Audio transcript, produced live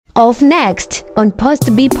Off next on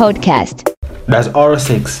Post B Podcast. Does oral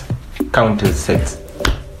sex count as sex?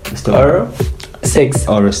 Oral sex.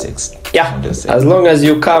 Oral sex. Yeah. As long as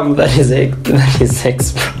you come, that is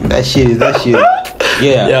sex. That shit.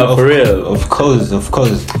 Yeah. Yeah, for real. Of course.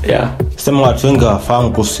 Yeah. Sema watu wengi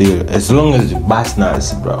hawafahamu kuhusu hilo. As long as you bust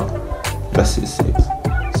nuts, bro. That's it, sex.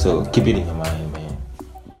 So keep it in your mind, man.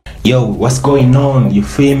 Yo, what's going on? You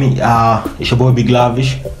feel me? It's your boy Big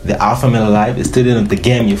Lavish, the alpha male alive, the student of the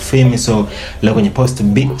game. You feel me? So look when you're supposed to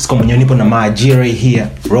be. It's coming nipo na Majira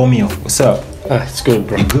here. Romeo, what's up? It's good,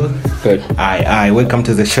 bro. You good? Good. Aye, welcome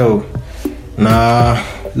to the show. Na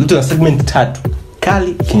luto na segment tatu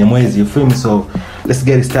Kali Kinyamwezi, you feel me? So let's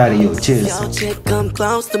get it started, yo. Cheers. Yo, chick come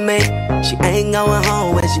close to me. She ain't going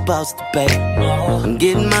home where she supposed to pay. I'm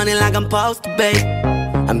getting money like I'm supposed to pay.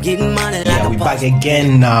 I'm getting money like yeah, I'm we supposed back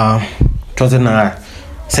again. Tuanze na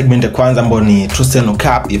segment ya kwanza ambayo ni Truth and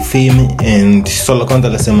Cap, you feel me? And solo kwanza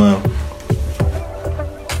lasema,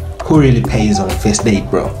 who really pays on a first date,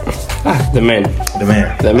 bro? The man.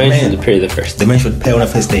 The man should pay the first. The man should pay on a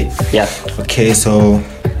first date. Yeah. Okay, so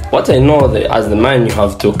what I know, as the man, you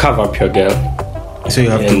have to cover up your girl. So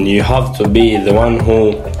you have to be the one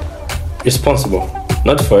who responsible,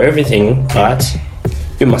 not for everything, but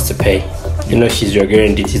you must pay. You know she's your girl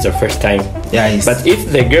and it is her first time. Yeah. But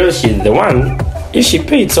if the girl, she's the one, if she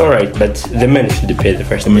pays, it's alright. But the man should pay the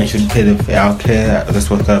first. The man should pay the. Okay, that's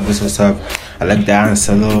what's up. I like the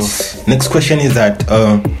answer though. Next question is that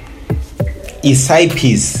is side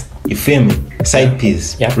piece, you feel me? Side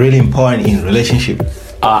piece, really important in relationship?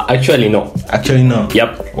 Actually no.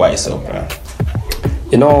 Yep. Why so?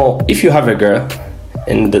 You know, if you have a girl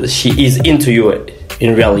and she is into you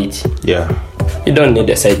in reality, you don't need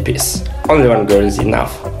a side piece. Only one girl is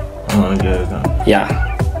enough.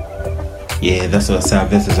 Yeah, that's what's up.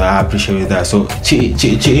 This is what I appreciate that. So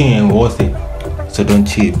cheating ain't worth it, so don't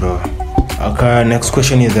cheat, bro. Okay, next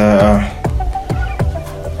question is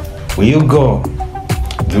will you go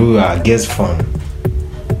through a guest phone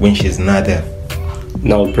when she's not there?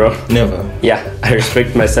 No, bro. Never. Yeah, I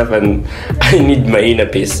respect myself and I need my inner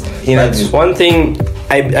peace. That's one thing.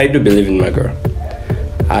 I do believe in my girl.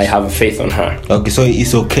 I have faith on her. Okay, so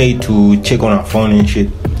it's okay to check on her phone and shit?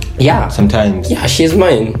 Yeah. Sometimes? Yeah, she's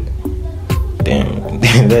mine. Damn.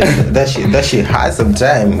 that shit hard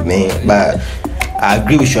sometimes, man. But I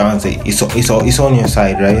agree with your answer. It's on your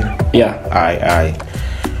side, right? Yeah. Alright.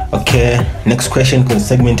 Okay, next question kwa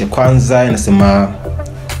segment ya kwanza inasema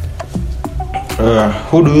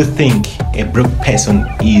who do you think a broke person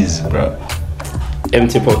is, bro?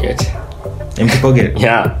 Empty pocket.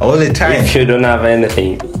 Yeah, all the time. If you don't have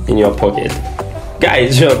anything in your pocket,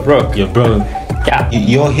 guys, you're broke. Yeah.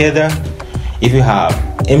 You hear that? If you have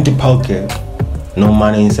empty pocket, no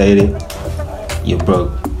money inside it, you're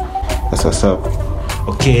broke. That's what's up.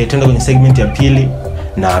 Okay, tuenda kwenye segment ya pili.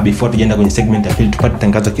 Na before tujaenda kwenye segment ya pili, tupate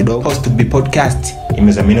tangazo kidogo. Post B Podcast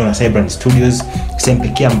imezaminiwa na Cyber Studios, sehemu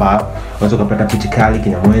pekee ambayo unaweza kupata picha kali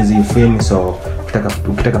Kinyamwezi, you feel me? So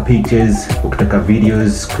ukitaka pictures, ukitaka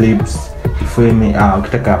videos, clips, you feel me?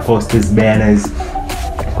 Ukitaka posters, banners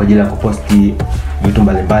kwa ajili ya kuposti vitu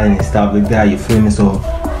mbalimbali and stuff like that, you feel me? So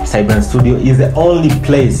Cyber Studio is the only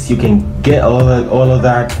place you can get all of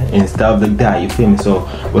that and stuff like that, you feel me? So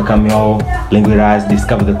welcome y'all, linguize,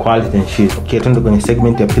 discover the quality and shit. Okay, tuende kwenye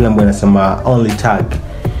segment ya pili ambayo inasema only tag.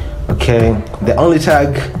 Okay, the only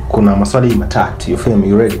tag kuna maswali matatu, you feel me?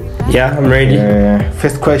 You ready? Yeah, I'm ready.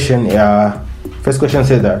 First question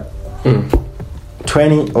says that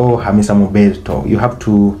 20 or Hamisa Mobeto, you have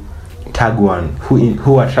to tag one.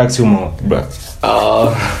 Who attracts you more, bro?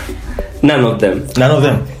 None of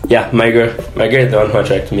them. Yeah, my girl is the one who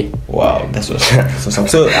attracts me. Wow, that's what's up.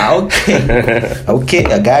 So okay,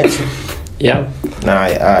 I got you. Yeah.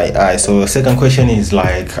 Nah, so second question is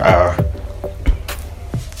like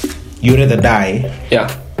you rather die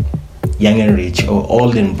young and rich or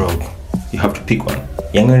old and broke? You have to pick one.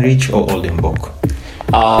 Young and rich or old and broke?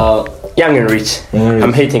 Young and rich.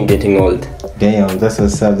 I'm hating getting old. Damn, that's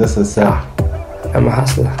what's up. I'm a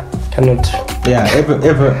hustler. Cannot. Yeah,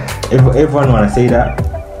 everyone wanna say that,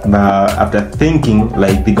 but after thinking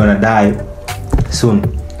like they're gonna die soon,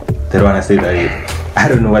 they don't wanna say that. I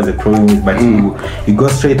don't know what the problem is, but you go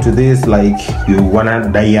straight to this like you wanna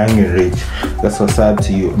die young and rich. That's what's up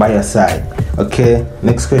to you. By your side. Okay.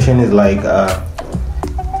 Next question is like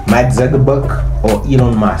Mark Zuckerberg or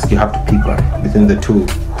Elon Musk. You have to pick one between the two.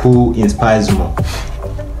 Who inspires you more?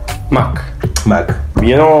 Mark.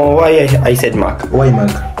 You know why I said Mark? Why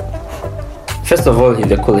Mark? First of all, he's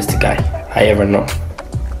the coolest guy I ever know.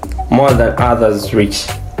 More than others rich.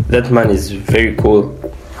 That man is very cool,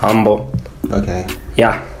 humble. Okay.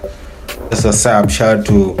 Yeah. That's what's up. Shout out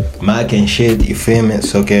to Mark and Shade, you feel me?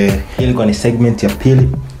 So okay, hii ilikuwa ni segment ya pili.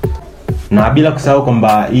 Na bila kusahau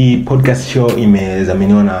kwamba hii podcast show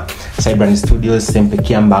imezaminiwa na Cyber Studios, sehemu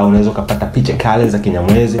pekee ambao unaweza kupata picha kali za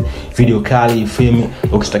Kinyamwezi, video kali, film,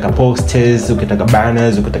 ukitaka posters, ukitaka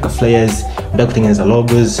banners, ukitaka flyers, unataka kutengeneza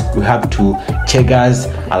logos, we have to check us,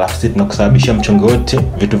 alafu sisi tunakusababisha mchongo wote,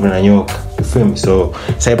 vitu vinanyoka, film. So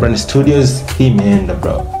Cyber Studios hii imeenda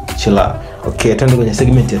bro. Chill out. Okay, tuende kwenye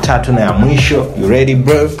segment ya tatu na ya mwisho. You ready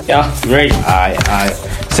bro? Yeah, ready. Aye.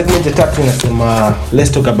 Segment ya tatu inasema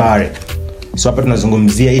let's talk about it. So hapa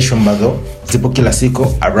tunazungumzia issue ambazo zipo kila siku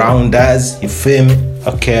around us, you feel me?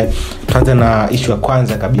 Okay, tuanze na issue ya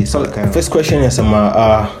kwanza kabisa. Okay. First question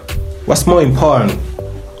inasema what's more important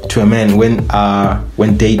to a man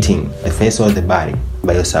when dating, the face or the body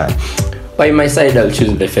by your side? By my side, I'll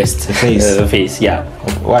choose the face. The face. The face, yeah.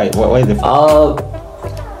 Why the face?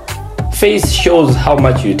 Face shows how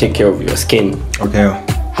much you take care of your skin. Okay.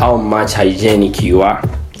 How much hygienic you are.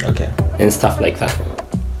 Okay. And stuff like that.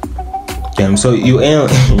 Okay, so you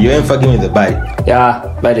ain't fucking with the body. Yeah,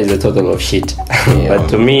 that is a total of shit. Yeah. But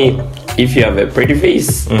to me, if you have a pretty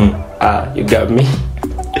face, you got me.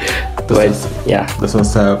 That's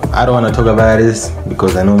what's up. I don't want to talk about this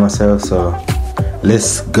because I know myself, so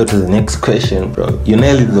let's go to the next question, bro. You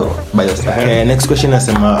nailed it though by your side. Okay, next question is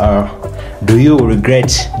do you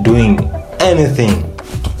regret doing anything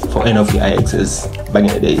for any of your exes back in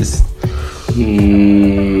the days?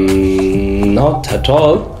 Not at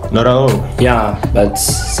all. Not at all? Yeah, but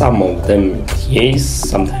some of them yes,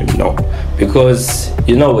 sometimes no. Because,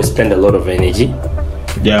 we spend a lot of energy.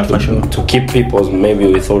 Yeah, for sure. To keep people, maybe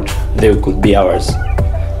we thought they could be ours.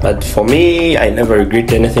 But for me, I never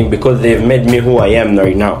regret anything because they've made me who I am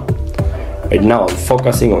right now. Right now, I'm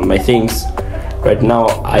focusing on my things. Right now,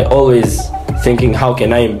 I always thinking how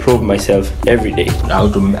can I improve myself every day. How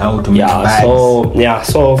to make vibes.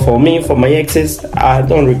 So for me, for my exes, I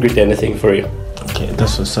don't regret anything for you. Okay,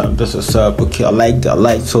 that's what's up. Okay, I like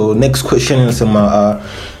that. So next question is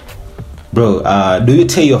bro, do you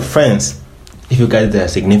tell your friends if you guys their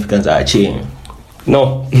significance are cheating?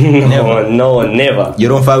 No. Never. No, never. You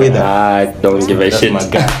don't fight with them? I don't give a shit. That's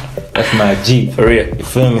my guy. That's my G. For real. You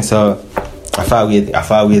feel me? So I fight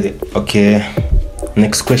with it. Okay.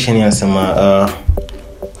 Next question is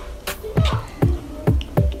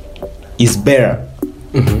is better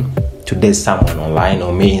to date someone online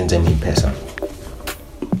or meet them in person?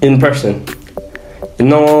 In person.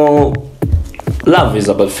 Love is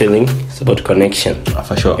about feeling. It's about connection.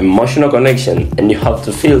 For sure. Emotional connection. And you have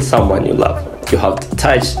to feel someone you love. You have to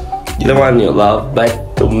touch the one you love.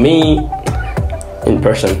 But to me, in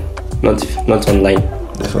person, not online.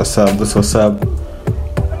 That's what's up.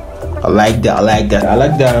 I like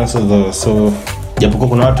that answer though. So japokuwa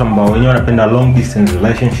kuna watu ambao wenyewe wanapenda long distance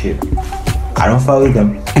relationship, I don't follow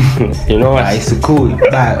them. You know what? It's cool.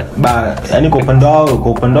 But yani kwa upande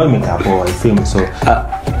wao imekaa poa, I feel. So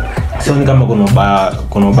so ni kama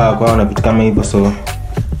kuna ubaya kwao na vitu kama hivyo, so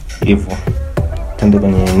hivyo. Tende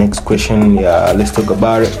kwenye next question. Yeah, let's talk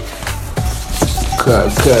about it.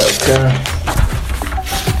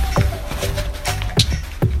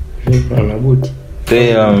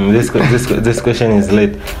 This question is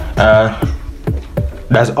lit.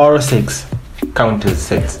 Does oral sex count as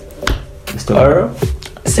sex? Oral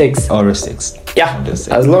sex? Oral sex. Yeah.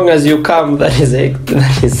 As long as you come, that is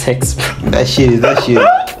sex. That shit.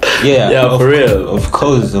 Yeah, for real. Of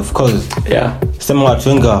course. Yeah. Sema watu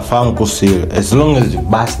wengi wafahamu kuhusu as long as you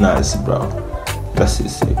bust nice, bro. That's it,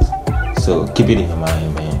 sex. So keep it in your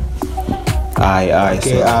mind, man. Aye.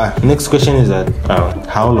 Okay, so, next question is that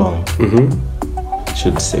how long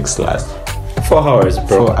should sex last? 4 hours,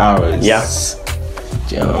 bro. 4 hours. Yes.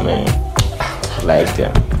 Gentlemen, like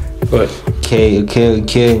that. Good. Okay.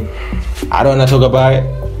 I don't want to talk about it.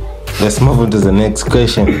 Let's move on to the next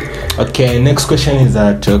question. Okay, next question is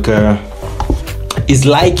that is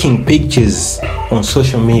liking pictures on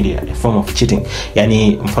social media a form of cheating?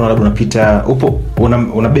 Yani mfano labda unapita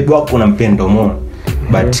una baby wako unampenda umeona,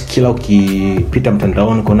 but kila ukipita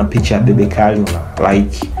mtandaoni kuna picha ya bebe kali una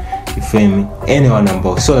like, you feel me? Anyone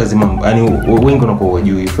ambao so lazima yani wengi unakuwa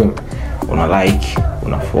wajui, you feel me? Una like,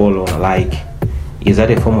 una follow, una like. Is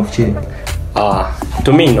that a form of cheating?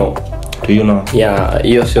 To me no. Do you know? Yeah,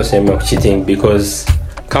 hiyo sio sehemu of cheating because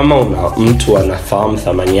kama mtu anafahamu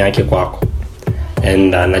thamani yake kwako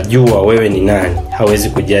and anajua wewe ni nani, hawezi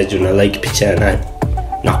kujudge una like picha ya nani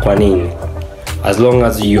na kwa nini, as long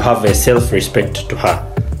as you have a self respect to her.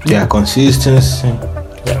 Yeah, consistency.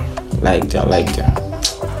 Yeah, like that.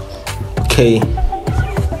 Okay,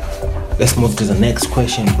 let's move to the next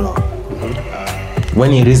question, bro.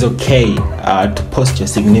 when it is okay to post your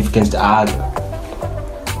significant other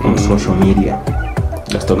on social media.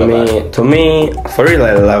 Let's talk about it. To me, for real,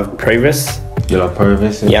 I love privacy. You love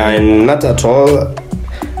privacy? Yeah, and not at all.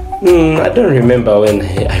 I don't remember when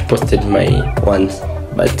I posted my ones,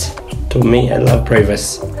 but to me, I love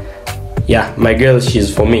privacy. Yeah, my girl,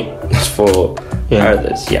 she's for me, not for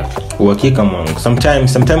others. Yeah. Uhakika mwangu.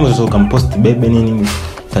 Sometimes also can post baby nini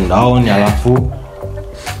mtandaoni alafu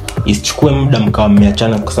isichukue muda mkawa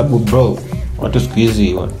mmeachana kwa sababu bro, watu siku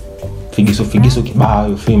hizi figisu kibao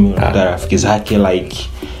hiyo film na rafiki zake like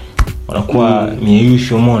wanakuwa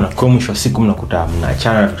mieyusho umeona kwa mwisho siku mnakuta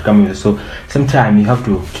mnaachana kama hivyo. So sometimes you have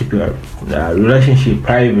to keep your relationship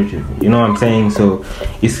private, you know what I'm saying? So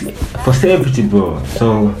it's for safety, bro.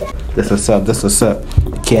 So that's what's up.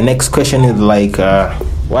 Okay, next question is like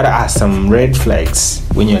what are some red flags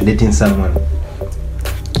when you're dating someone?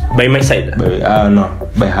 By my side? No,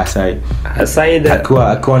 by her side. Her side?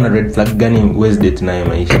 Akiwa na red flag gani huwezi date naye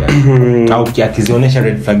maisha? Au akizionyesha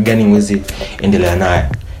red flag gani huwezi endelea naye?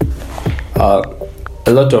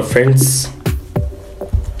 A lot of friends.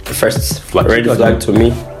 First red flag to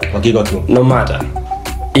me. No matter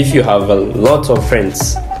if you have a lot of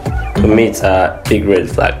friends, to me it's a big red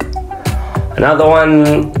flag. Another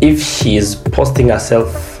one, if she's posting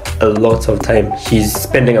herself a lot of time, she's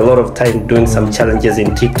spending a lot of time doing some challenges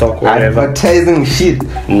in TikTok or whatever. Advertising shit.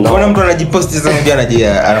 No. Kuna mtu anajiposti sana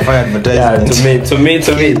jana anafanya advertising. To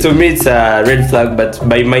me it's a red flag, but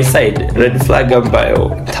by my side, red flag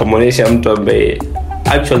ambayo tamuonesha mtu ambaye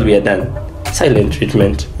actually we are done. Silent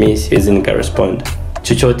treatment means she isn't gonna respond.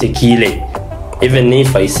 Chochote kile. Even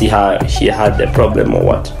if I see her, she had a problem or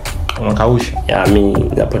what. Unakausha. Yeah, me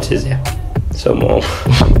napotezea. So more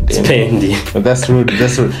spending. But that's rude.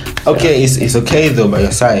 Okay, yeah. It's okay though by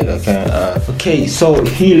your side. Okay, so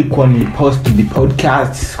hii ilikuwa ni post the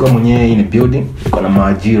podcast kwa mwenyewe in the building. Kuna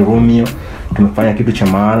Maji Romeo. Tumefanya kitu cha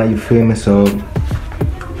maana, you feel me? So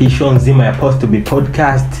hii show nzima ya post to be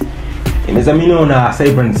podcast imezaminiwa na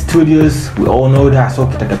Cyber Studios. We all know that. So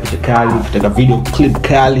ukitaka picha kali, ukitaka video clip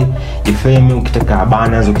kali, you feel me? Ukitaka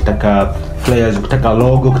banners, ukitaka flyers, ukitaka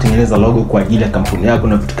logo, kutengeneza logo kwa ajili ya kampuni yako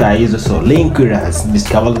na vitu kama hizo. So link has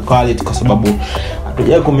discovered the quality kwa sababu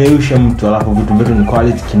hatujawahi kumeyusha mtu alafu vitu vyetu ni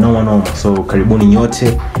quality kinoma. So karibuni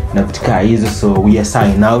nyote na vitu kama hizo. So we are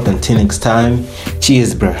signing out until next time.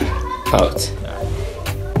 Cheers bro. Out.